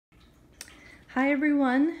Hi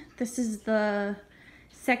everyone, this is the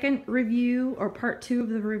second review or part 2 of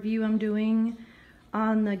the review I'm doing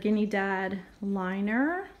on the Guinea Dad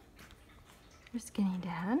liner. Here's Guinea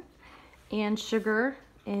Dad, and Sugar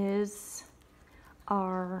is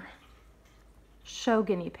our show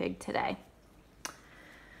guinea pig today.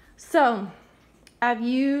 So I've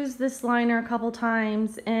used this liner a couple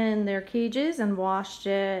times in their cages and washed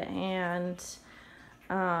it, and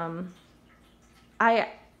I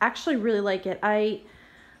actually really like it. I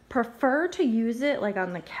prefer to use it like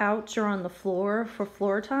on the couch or on the floor for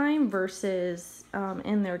floor time versus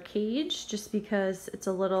in their cage, just because it's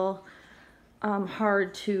a little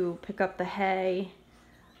hard to pick up the hay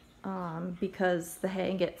because the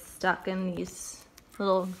hay gets stuck in these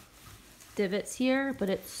little divots here, but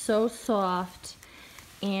it's so soft,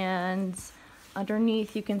 and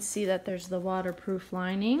underneath you can see that there's the waterproof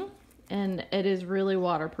lining, and it is really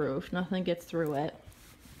waterproof. Nothing gets through it.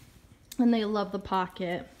 And they love the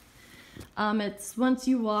pocket. It's once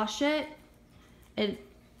you wash it, it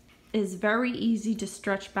is very easy to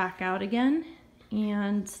stretch back out again,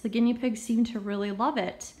 and the guinea pigs seem to really love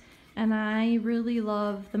it. And I really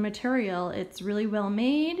love the material. It's really well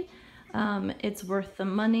made. It's worth the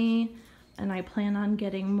money, and I plan on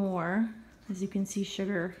getting more. As you can see,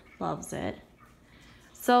 Sugar loves it.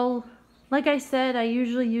 So like I said, I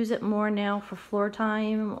usually use it more now for floor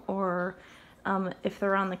time, or if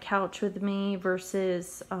they're on the couch with me,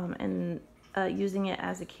 versus using it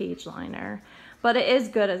as a cage liner. But it is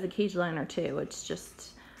good as a cage liner too. It's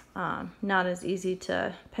just not as easy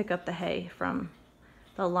to pick up the hay from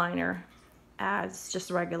the liner as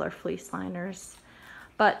just regular fleece liners.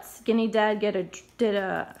 But Guinea Dad did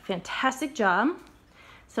a fantastic job.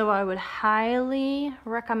 So I would highly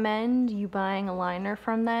recommend you buying a liner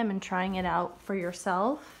from them and trying it out for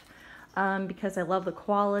yourself, because I love the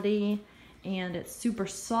quality, and it's super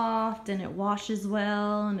soft, and it washes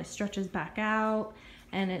well, and it stretches back out,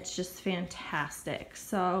 and it's just fantastic.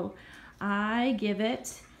 So I give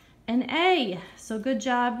it an A. So good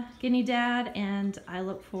job, Guinea Dad, and I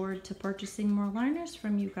look forward to purchasing more liners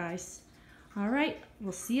from you guys. All right,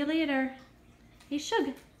 we'll see you later. Hey,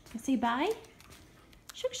 Shug, say bye.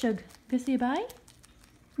 Shug, go say bye?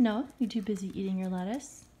 No, you're too busy eating your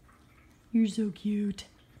lettuce. You're so cute.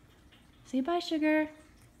 Say bye, Sugar.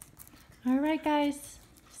 All right, guys.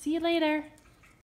 See you later.